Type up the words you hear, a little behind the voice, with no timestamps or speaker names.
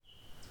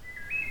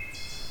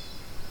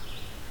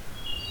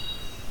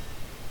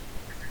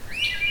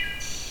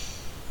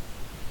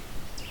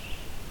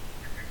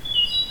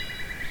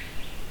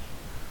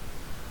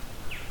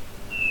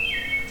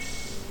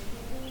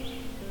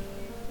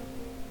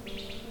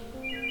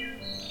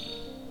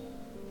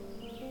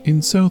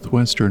In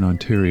southwestern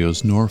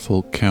Ontario's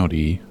Norfolk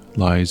County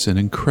lies an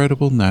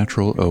incredible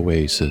natural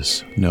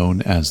oasis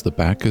known as the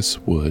Bacchus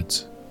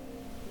Woods.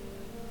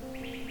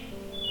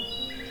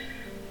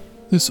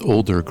 This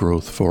older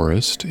growth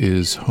forest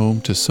is home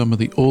to some of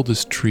the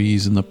oldest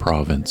trees in the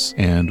province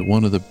and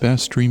one of the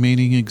best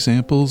remaining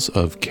examples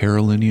of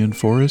Carolinian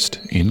forest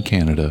in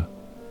Canada.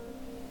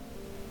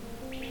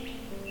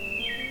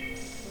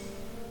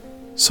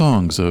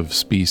 Songs of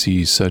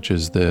species such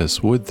as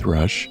this wood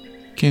thrush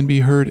can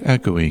be heard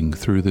echoing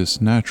through this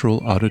natural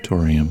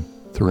auditorium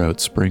throughout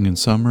spring and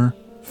summer,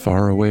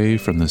 far away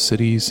from the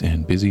cities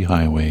and busy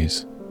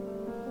highways.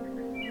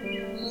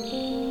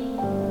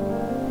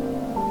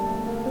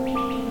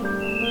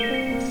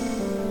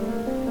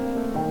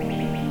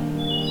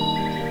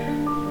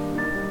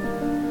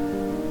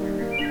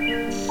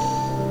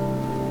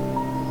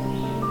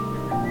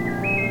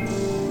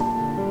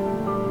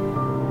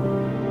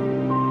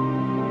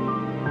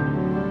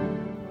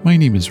 My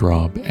name is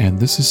Rob, and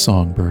this is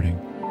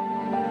Songbirding.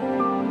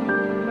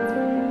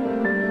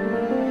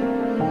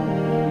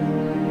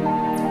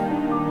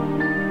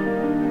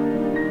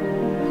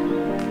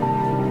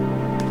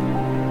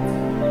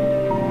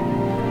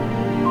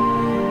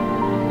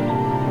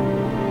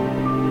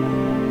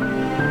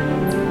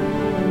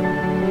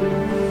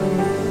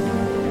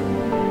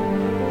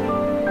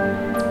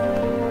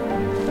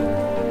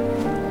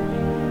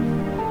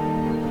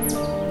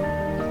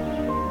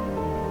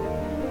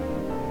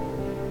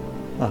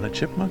 A lot of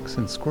chipmunks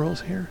and squirrels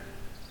here.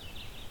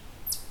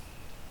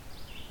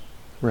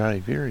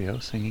 Rowdy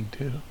Vireo singing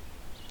too.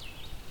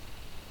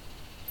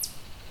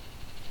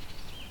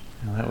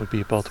 Now that would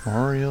be a Baltimore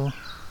Oriole,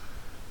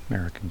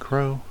 American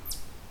Crow.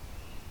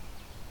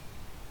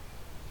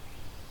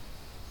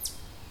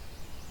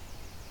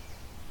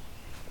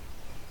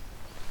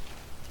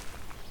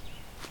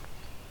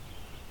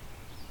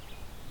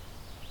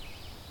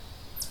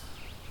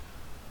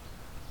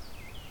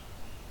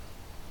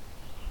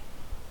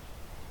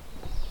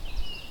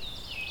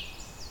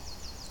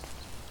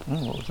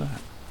 Oh, what was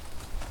that?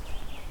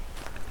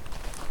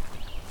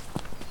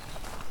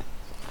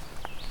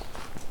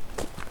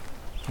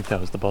 I think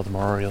that was the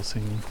Baltimore Oriole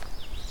singing.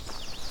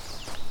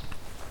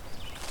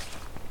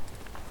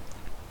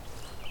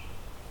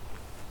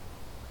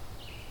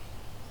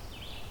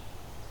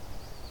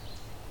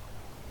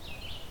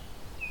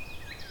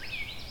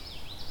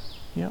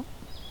 Yep.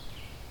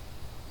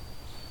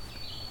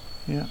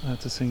 Yeah,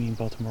 that's a singing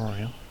Baltimore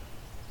Oriole.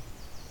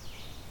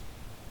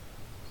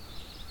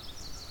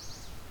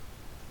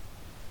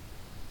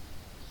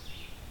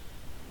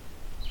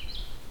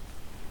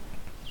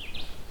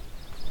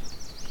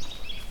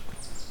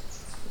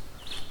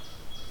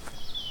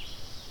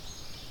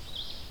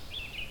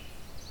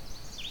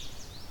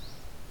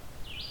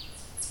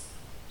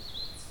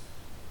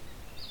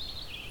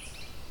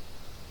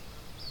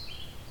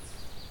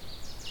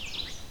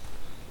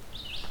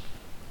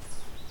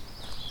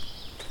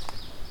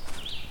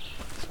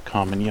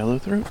 Common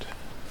yellowthroat.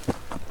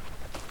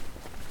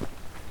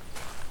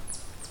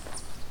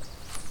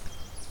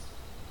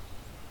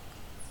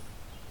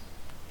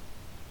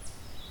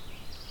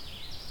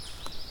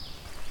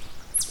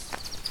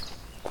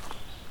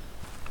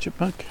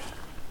 Chipmunk.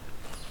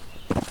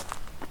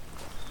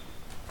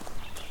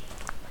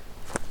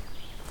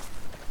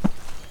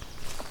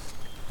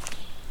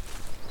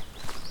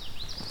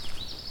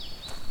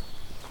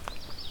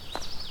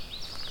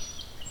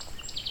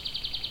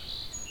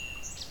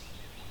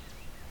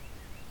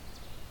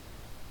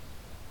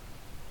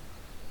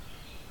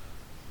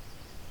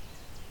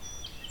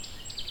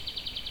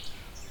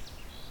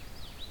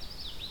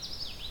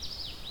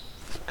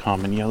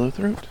 Common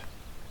yellowthroat.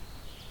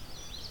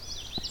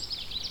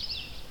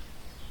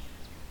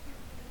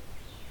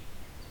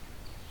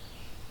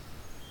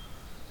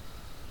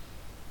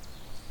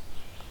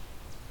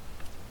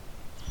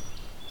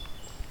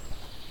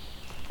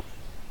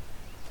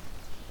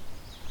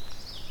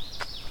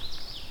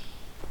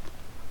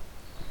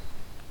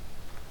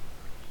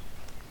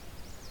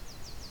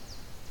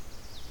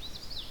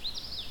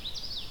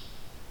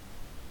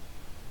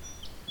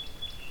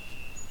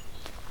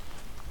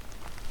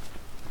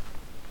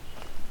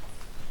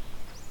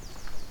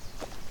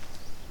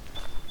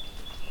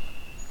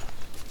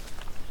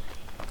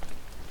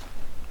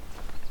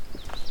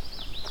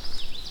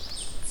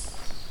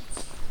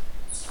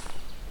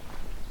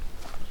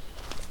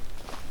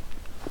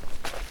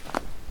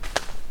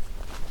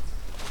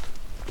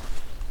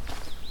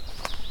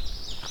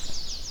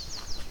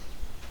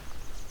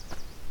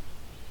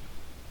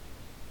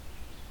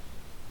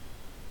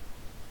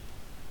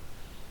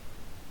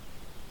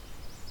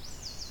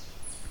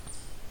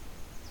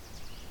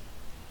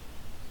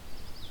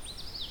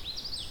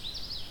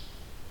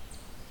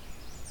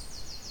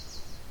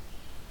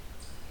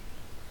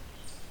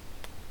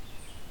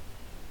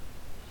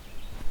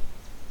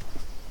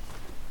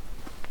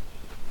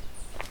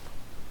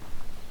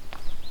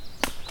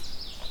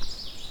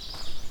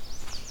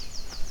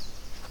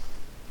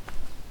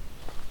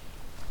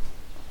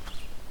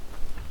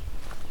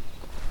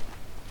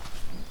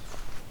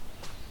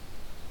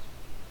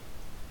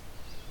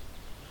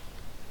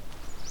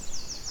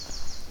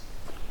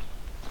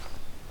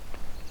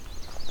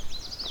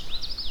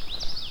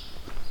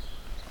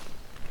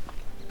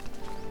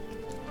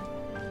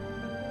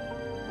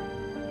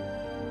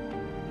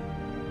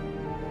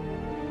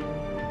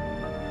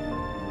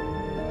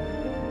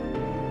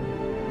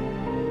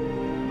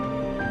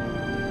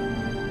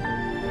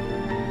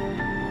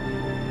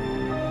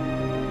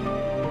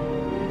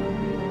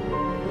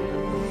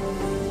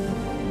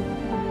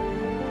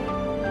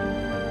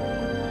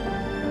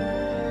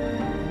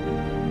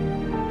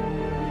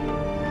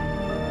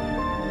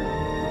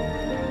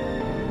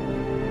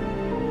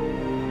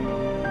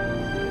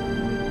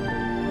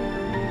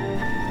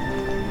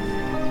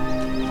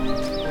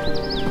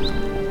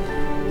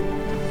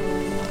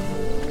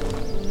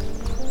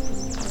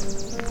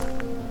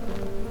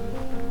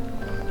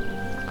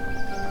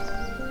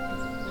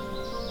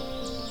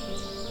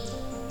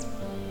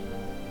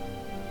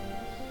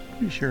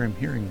 sure I'm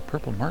hearing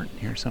purple martin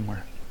here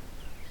somewhere.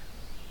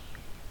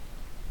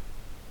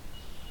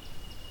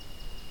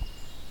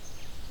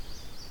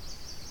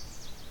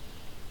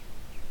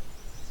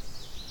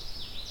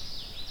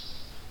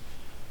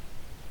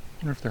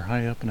 I wonder if they're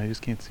high up and I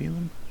just can't see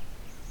them.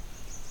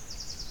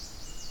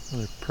 Or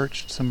they're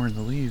perched somewhere in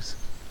the leaves.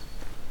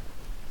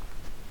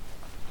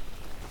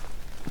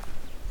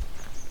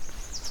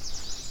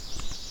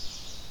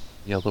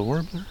 Yellow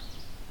warbler.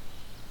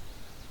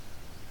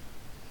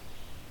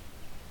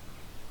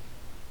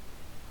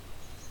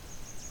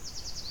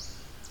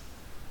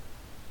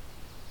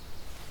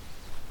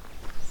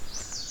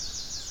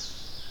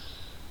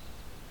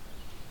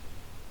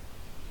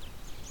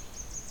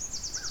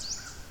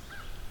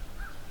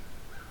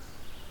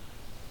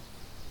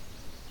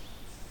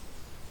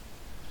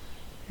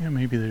 Yeah,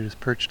 maybe they're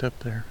just perched up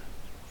there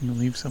in the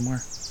leaves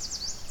somewhere.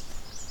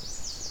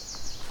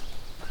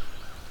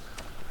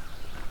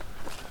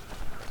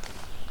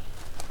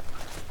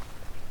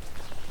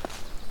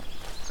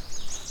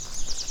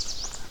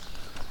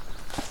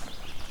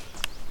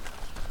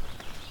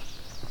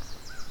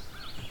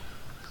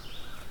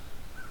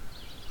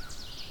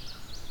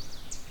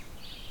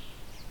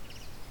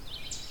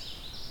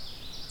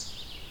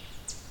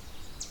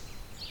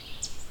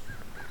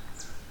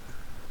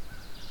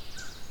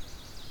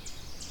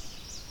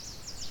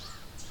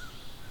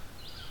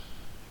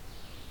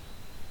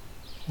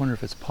 I wonder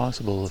if it's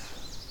possible,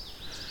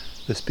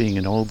 if this being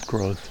an old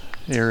growth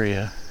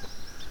area,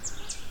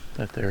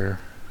 that there are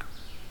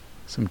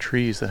some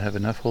trees that have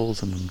enough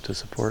holes in them to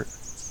support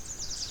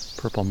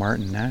purple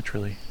martin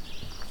naturally.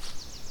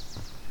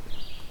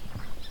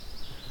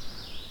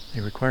 They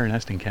require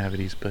nesting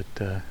cavities, but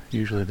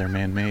usually they're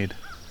man-made.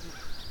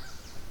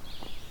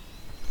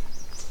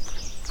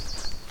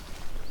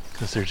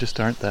 Because there just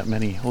aren't that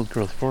many old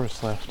growth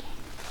forests left.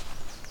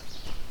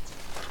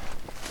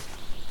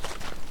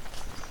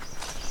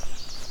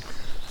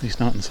 At least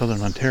not in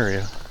southern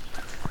Ontario.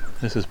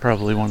 This is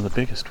probably one of the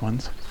biggest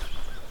ones.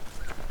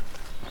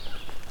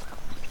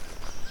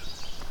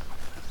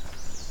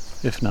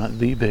 If not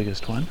the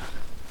biggest one.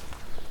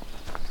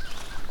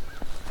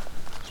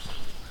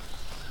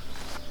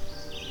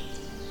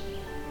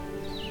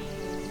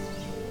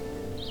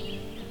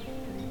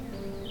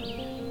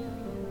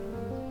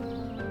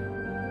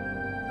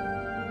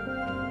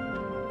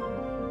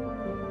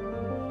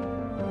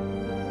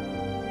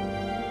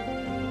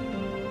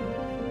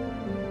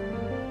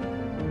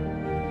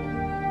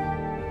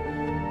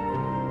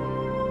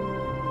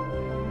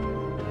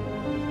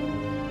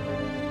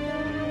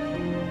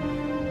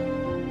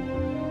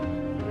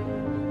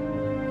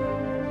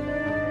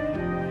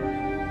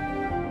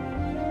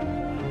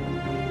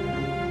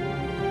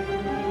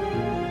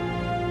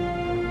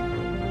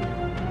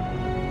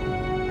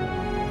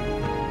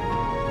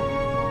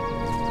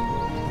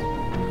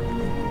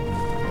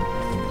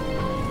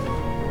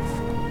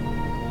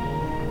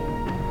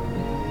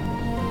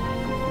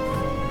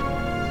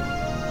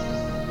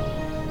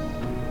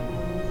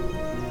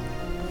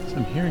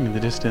 I'm hearing in the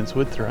distance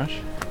wood thrush,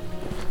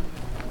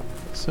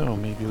 so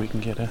maybe we can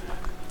get a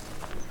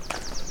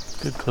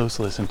good close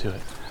listen to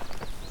it.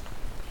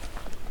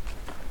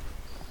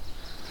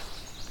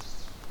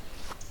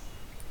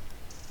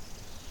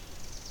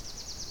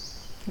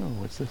 Oh,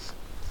 what's this?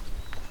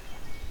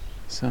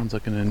 Sounds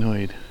like an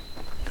annoyed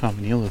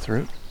common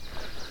yellowthroat.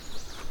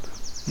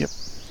 Yep,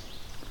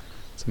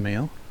 it's a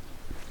male.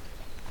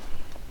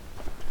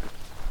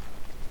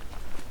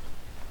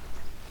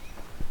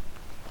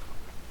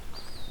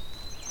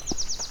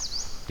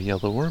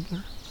 Yellow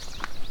warbler.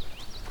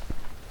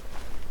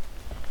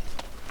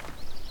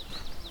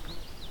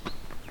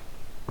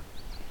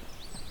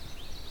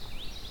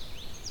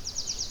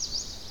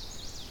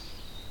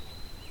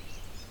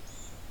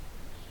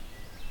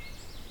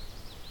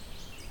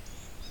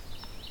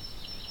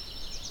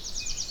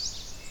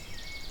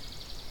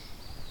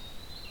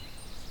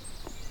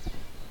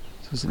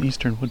 There's an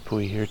eastern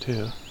woodpowee here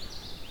too.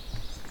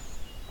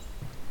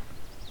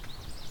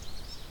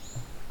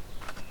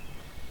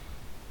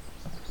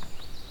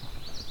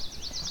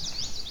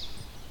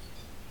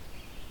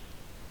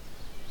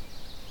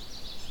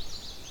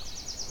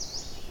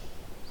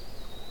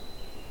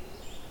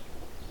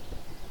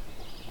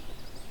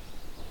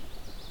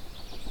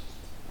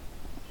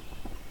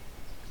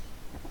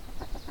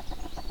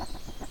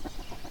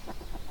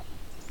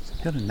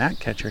 Got a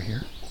gnatcatcher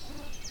here.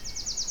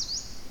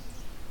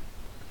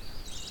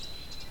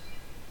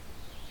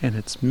 And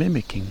it's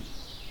mimicking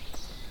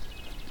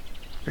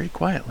very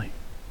quietly.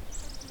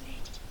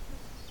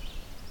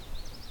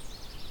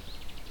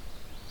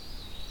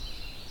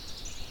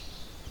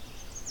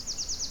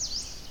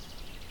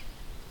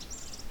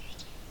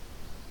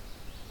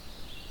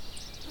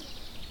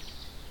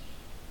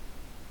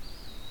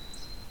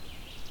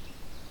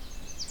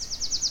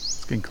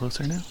 It's getting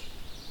closer now.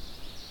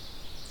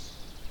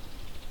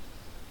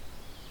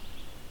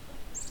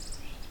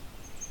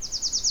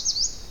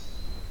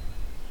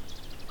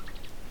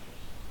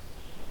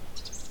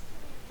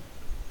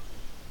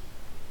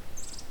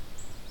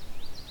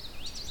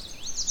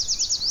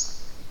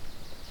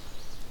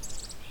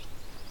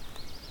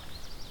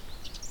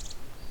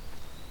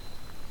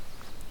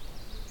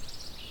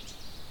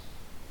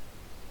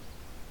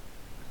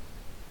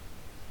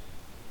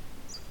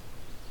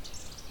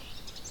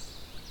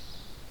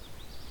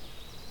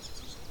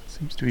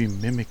 Seems to be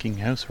mimicking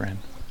house wren.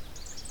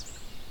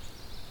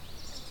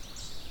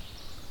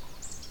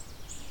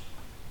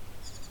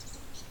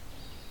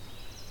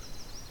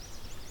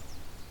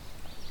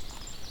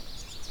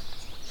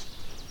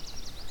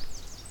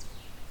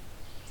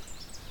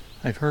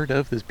 I've heard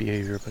of this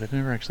behavior, but I've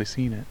never actually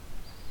seen it.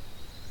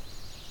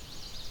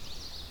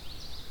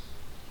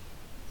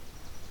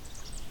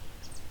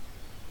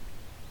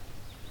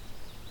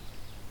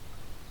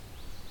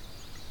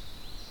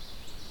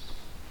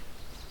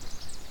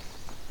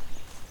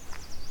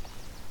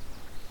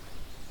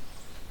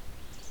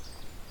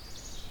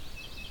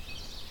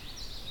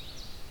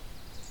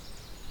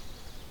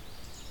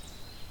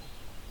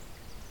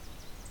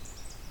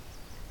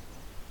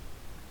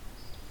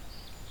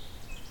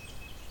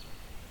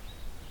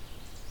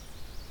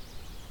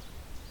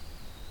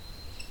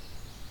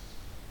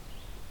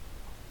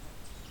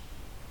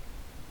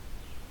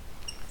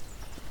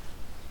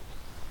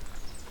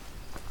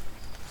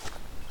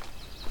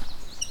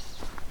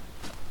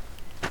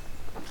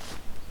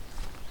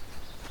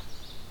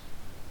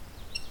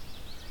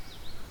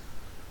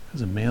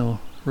 There's a male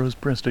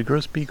rose-breasted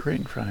grosbeak right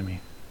in front of me.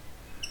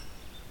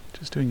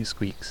 Just doing his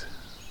squeaks.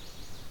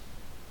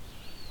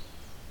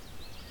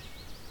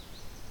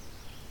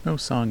 No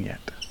song yet.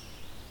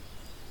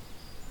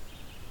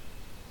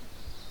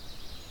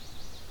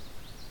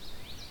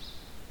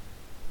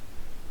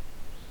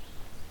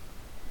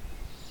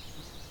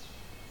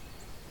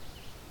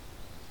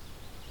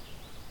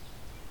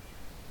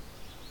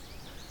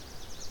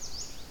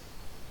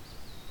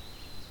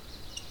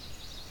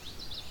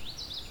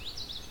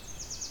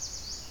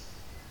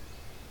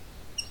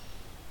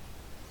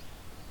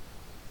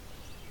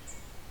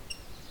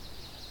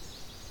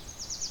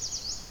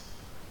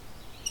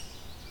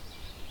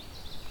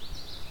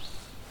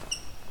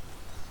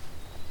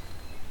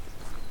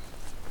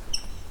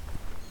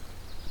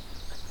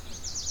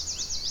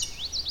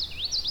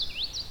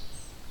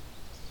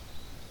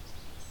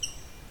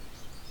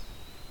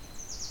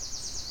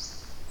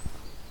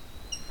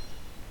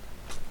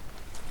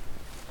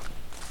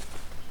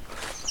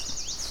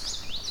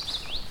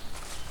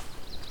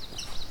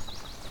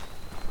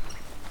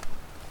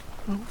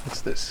 Oh,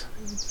 what's this?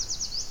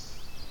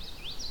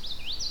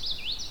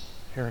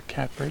 A pair of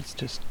catbirds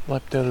just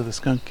leapt out of the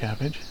skunk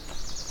cabbage.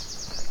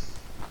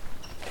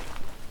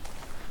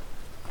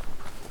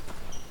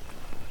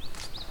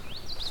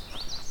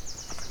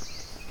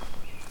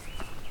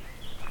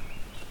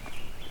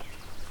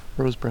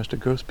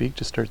 Rose-breasted grosbeak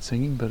just started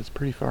singing, but it's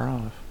pretty far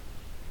off.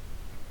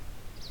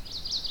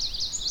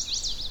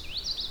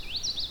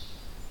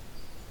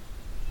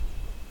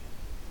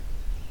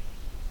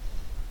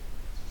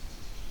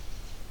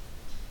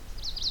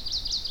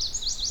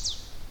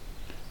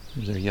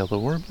 There's our yellow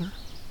warbler.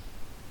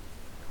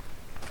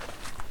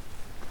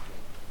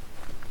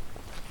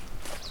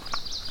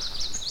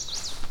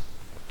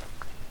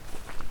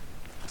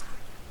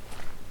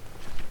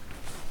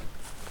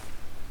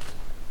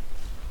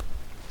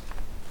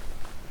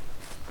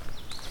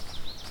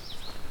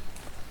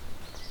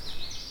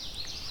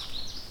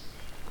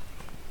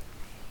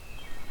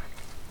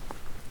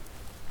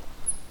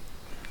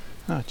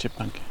 Ah,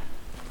 chipmunk.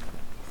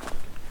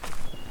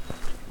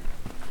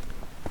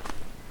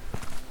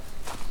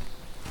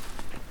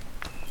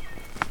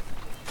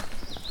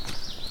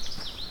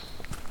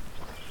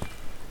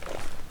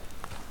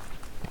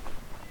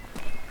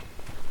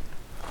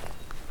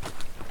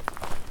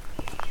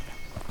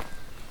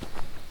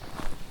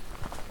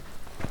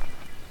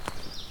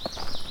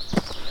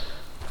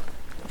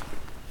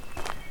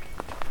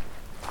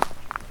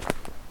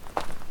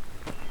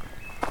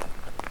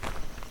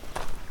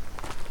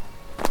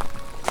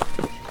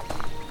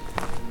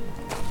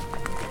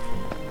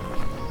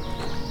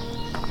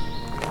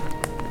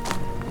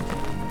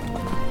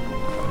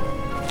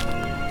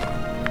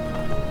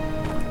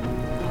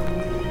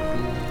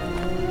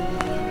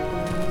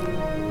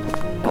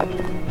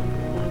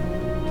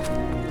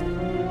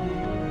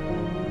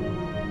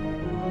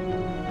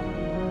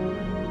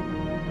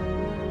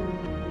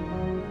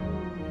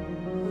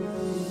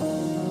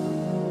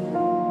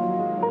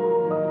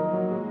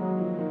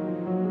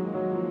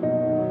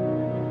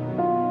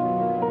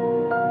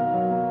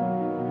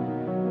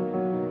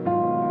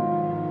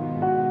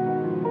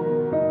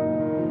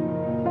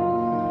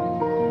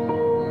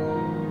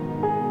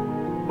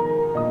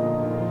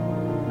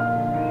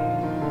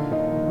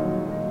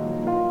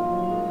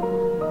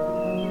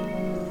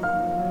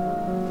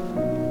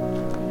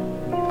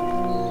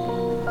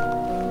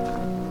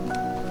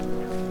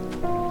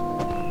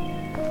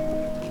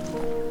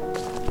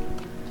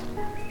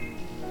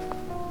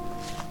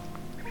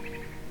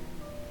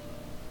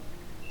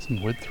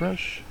 Some wood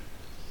thrush.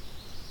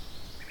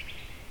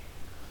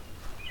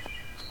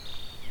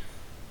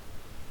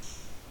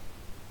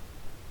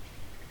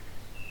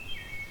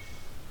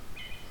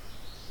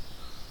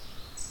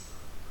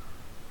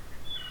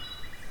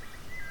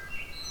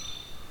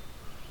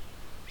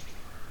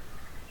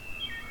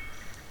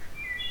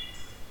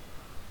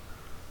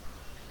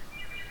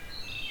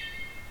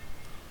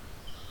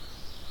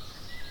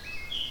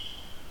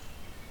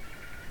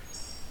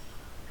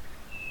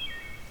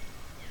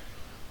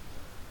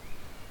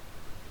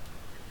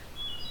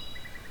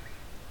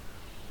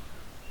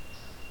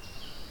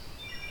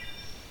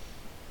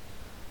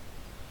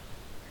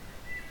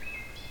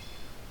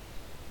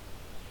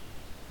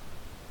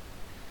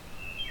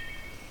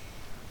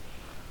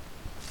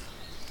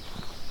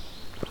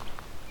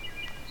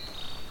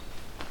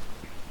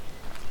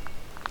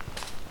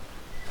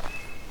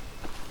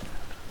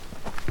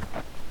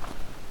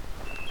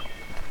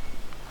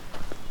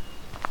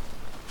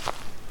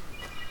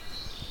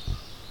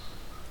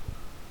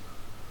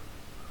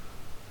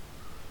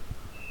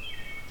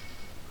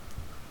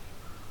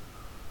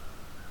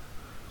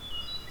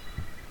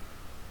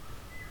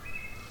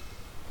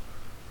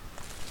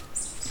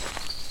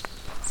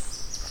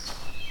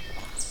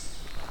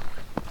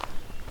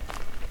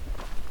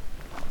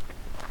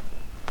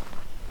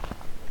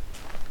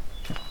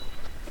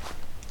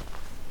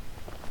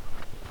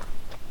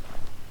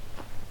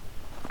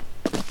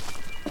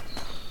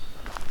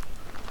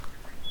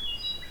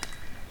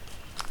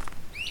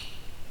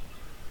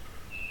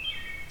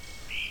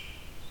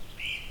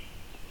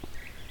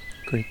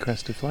 great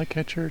crested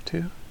flycatcher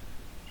too.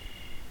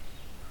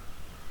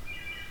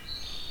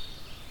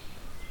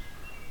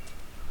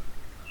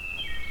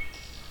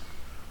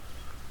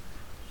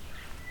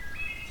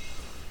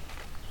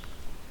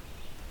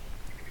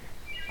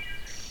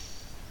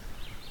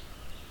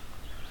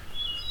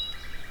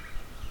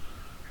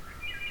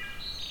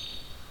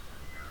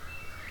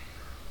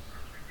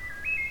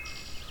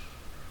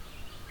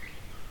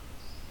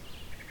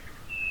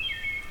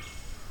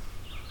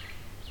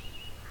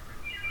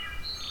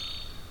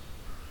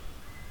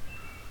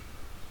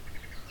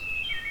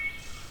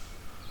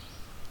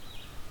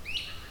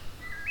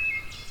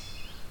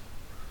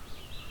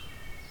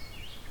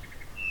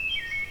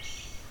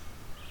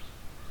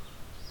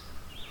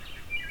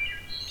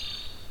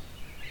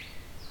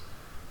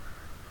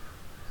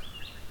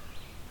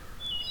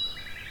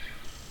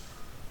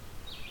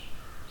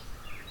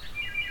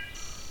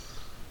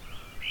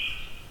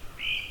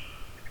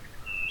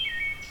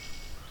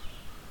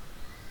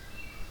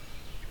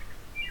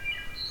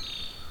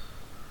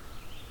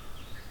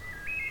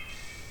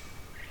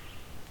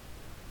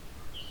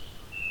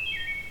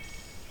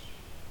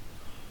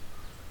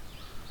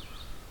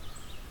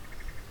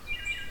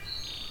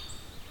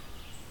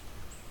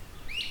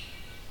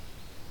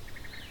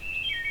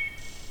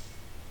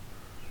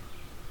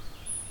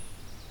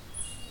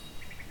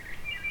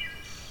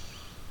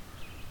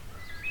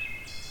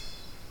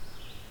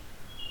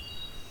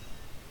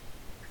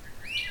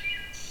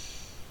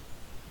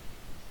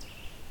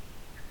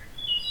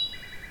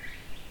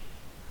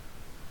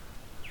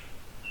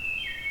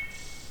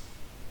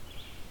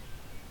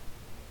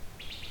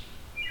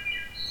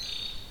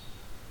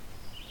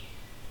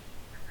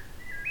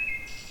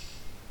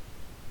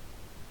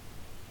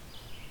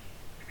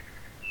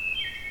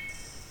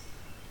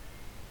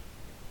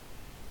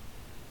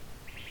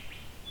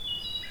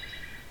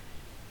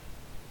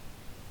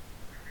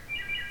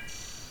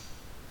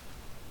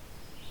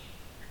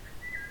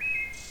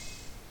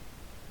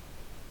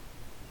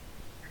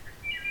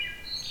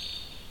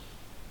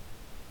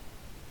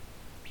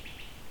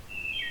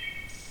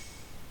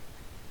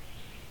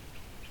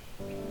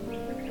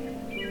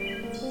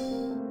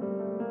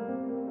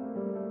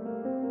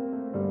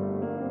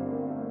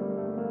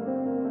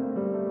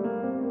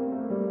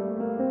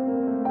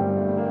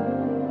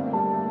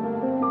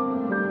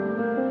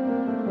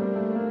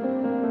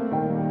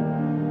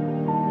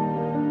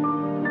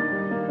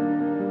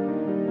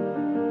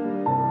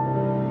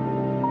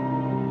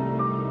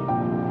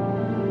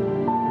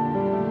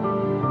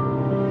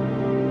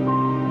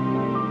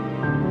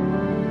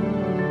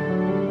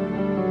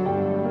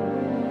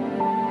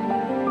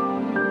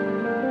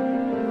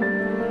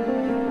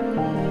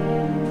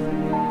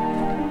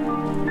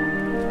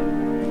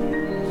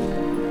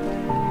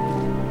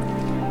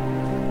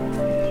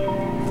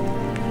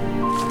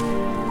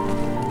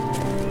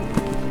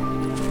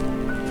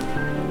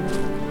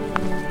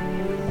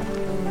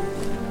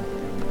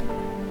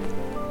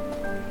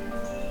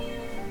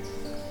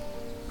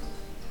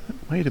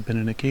 Might have been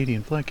an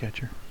Acadian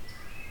flycatcher.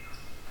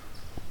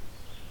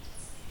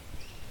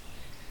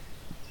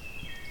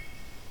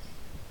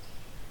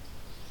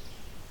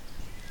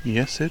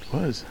 Yes, it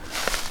was.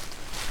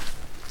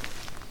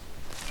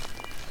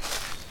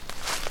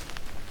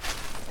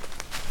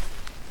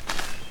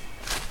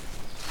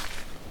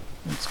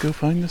 Let's go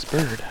find this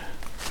bird.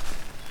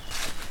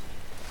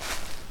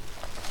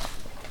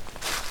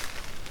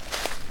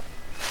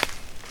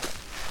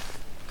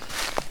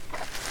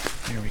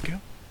 There we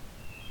go.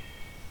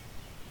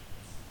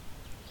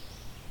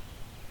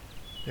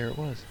 There it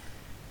was.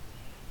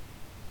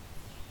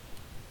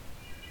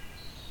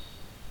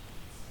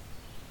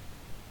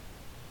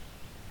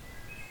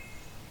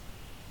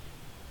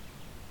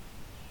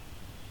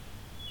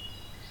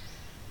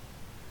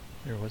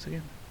 There it was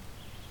again.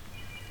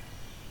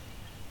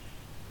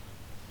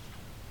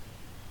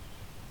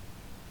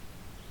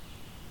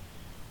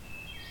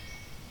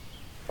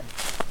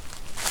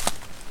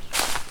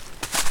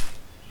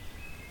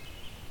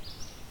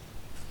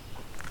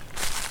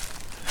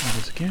 There it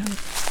is again.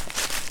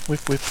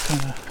 Whip whip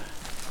kind of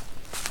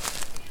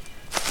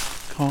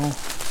call.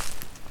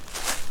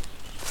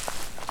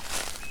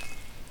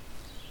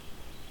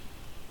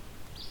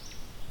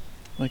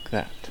 Like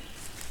that.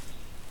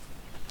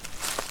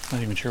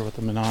 Not even sure what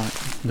the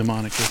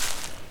mnemonic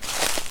is.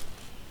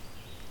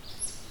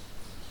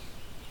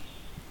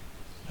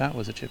 That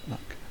was a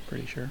chipmunk,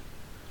 pretty sure.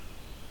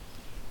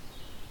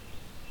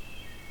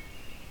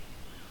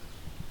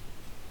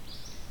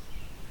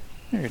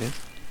 There it is.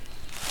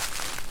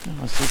 Now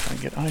let's see if I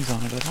can get eyes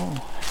on it at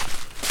all.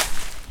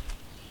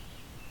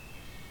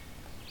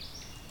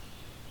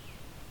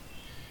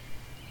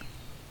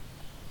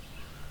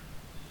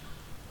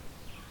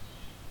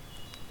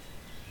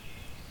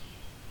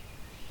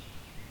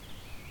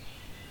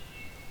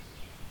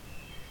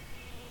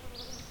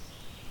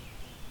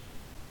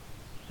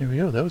 There we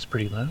go, that was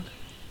pretty loud.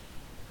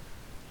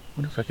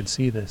 Wonder if I can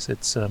see this.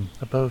 It's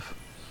above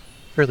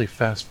fairly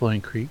fast flowing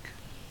creek.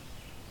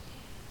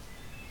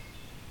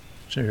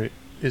 Which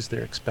is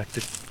their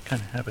expected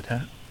kind of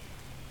habitat.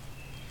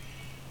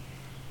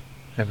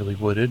 heavily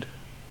wooded.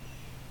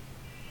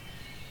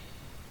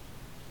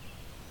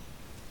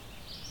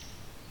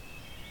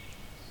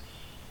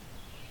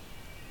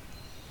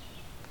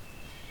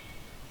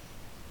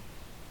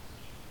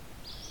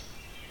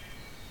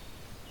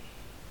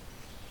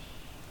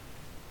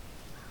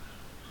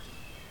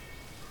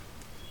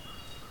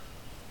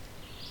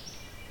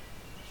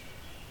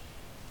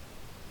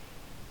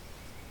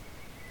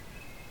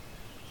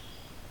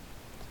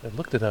 I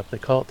looked it up. They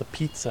call it the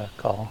pizza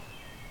call.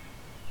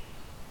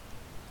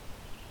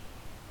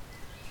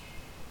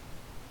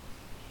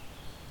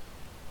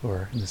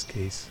 Or in this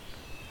case,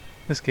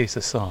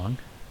 a song.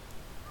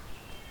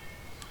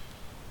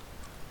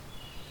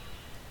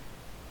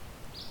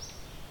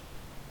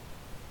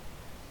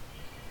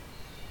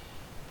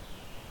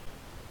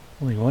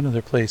 Only one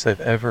other place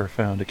I've ever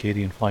found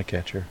Acadian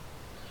flycatcher,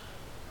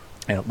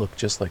 and it looked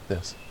just like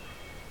this.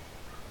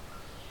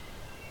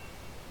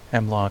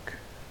 Hemlock,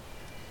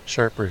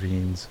 sharp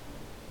ravines,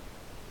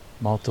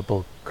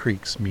 multiple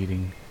creeks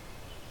meeting,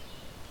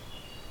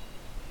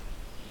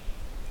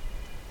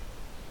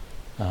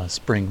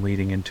 spring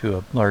leading into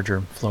a larger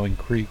flowing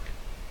creek.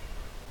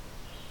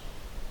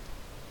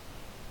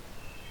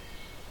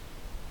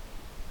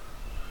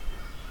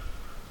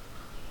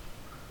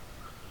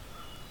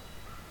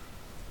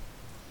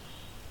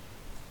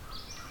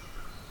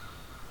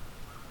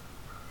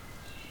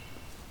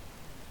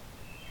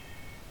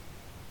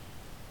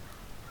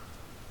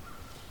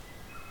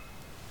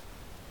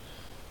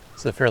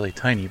 It's a fairly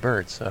tiny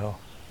bird, so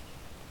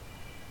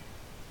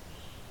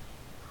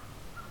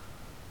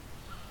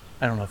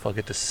I don't know if I'll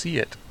get to see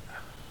it.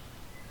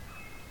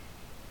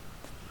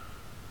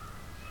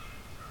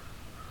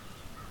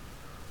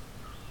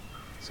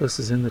 So this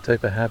is in the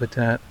type of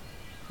habitat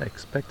I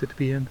expect it to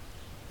be in.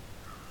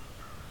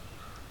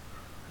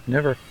 I've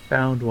never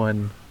found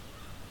one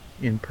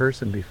in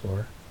person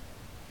before.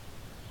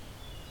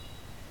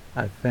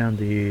 I've found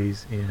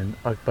these in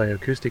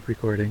bioacoustic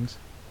recordings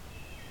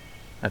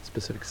at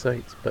specific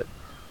sites, but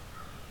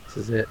this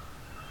is it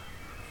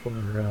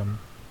for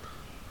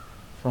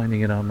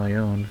finding it on my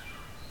own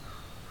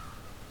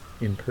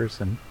in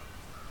person.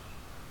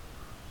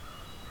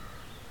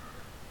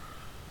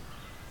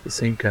 The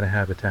same kind of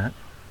habitat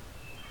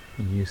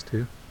I'm used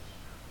to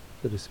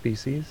for the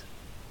species.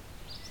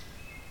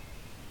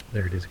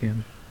 There it is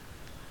again.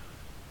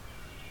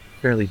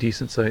 Fairly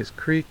decent sized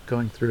creek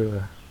going through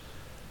a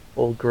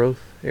old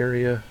growth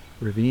area,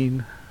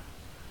 ravine,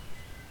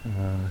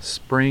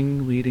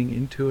 spring leading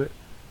into it,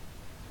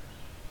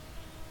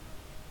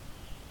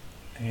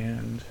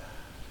 and in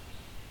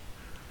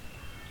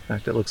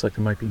fact it looks like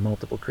there might be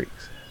multiple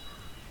creeks.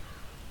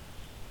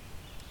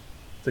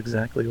 It's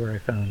exactly where I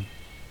found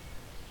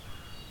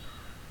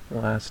the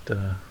last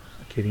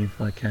Acadian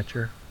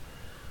flycatcher,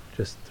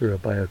 just through a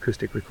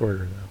bioacoustic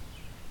recorder though.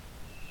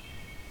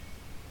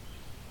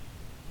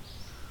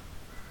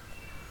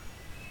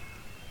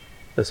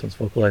 This one's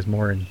vocalized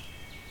more in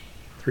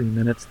 3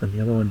 minutes than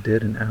the other one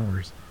did in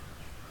hours.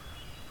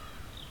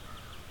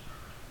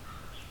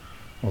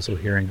 Also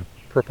hearing a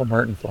purple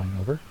martin flying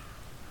over.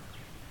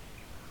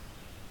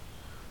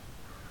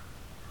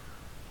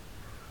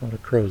 A lot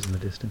of crows in the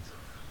distance.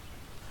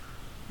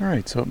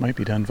 Alright, so it might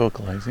be done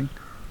vocalizing.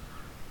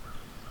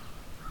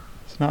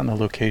 It's not in a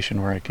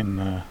location where I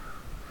can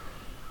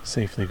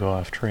safely go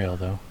off trail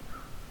though.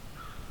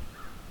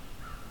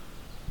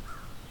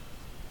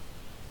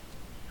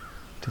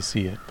 To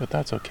see it, but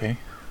that's okay.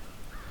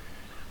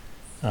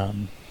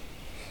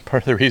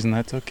 Part of the reason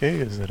that's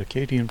okay is that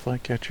Acadian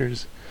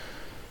flycatchers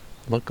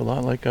look a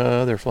lot like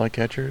other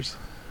flycatchers.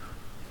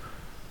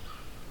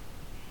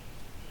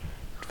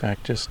 In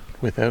fact, just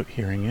without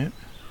hearing it,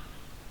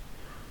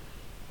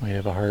 might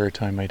have a harder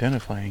time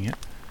identifying it.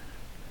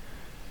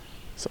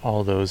 So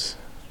all those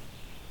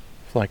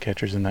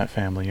flycatchers in that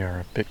family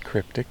are a bit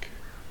cryptic.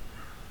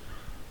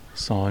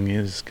 Song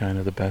is kind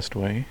of the best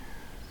way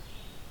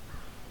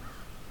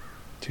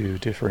to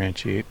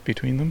differentiate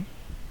between them.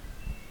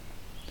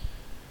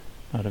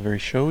 Not a very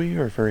showy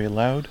or very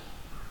loud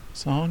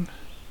song.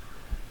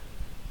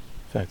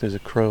 In fact, there's a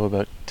crow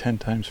about 10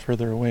 times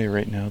further away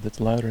right now that's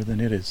louder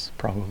than it is,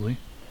 probably.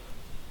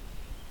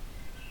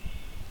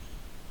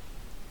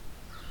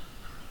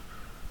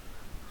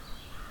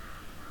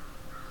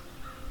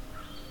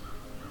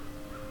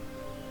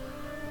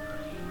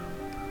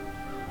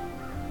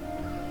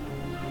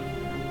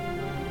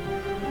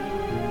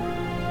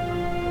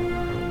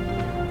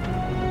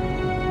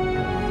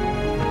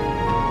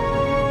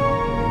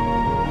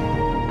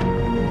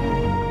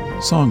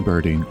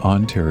 Songbirding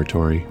on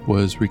Territory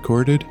was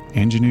recorded,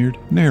 engineered,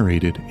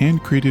 narrated,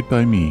 and created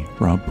by me,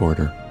 Rob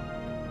Porter.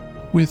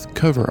 With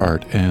cover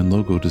art and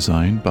logo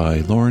design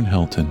by Lauren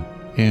Helton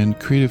and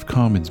Creative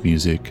Commons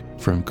music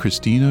from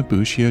Christina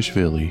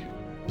Bushiashvili.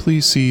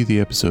 Please see the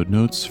episode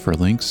notes for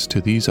links to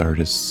these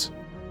artists.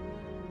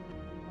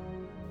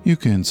 You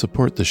can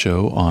support the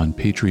show on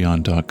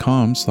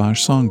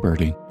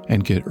patreon.com/songbird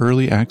and get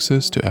early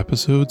access to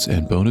episodes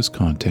and bonus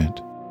content.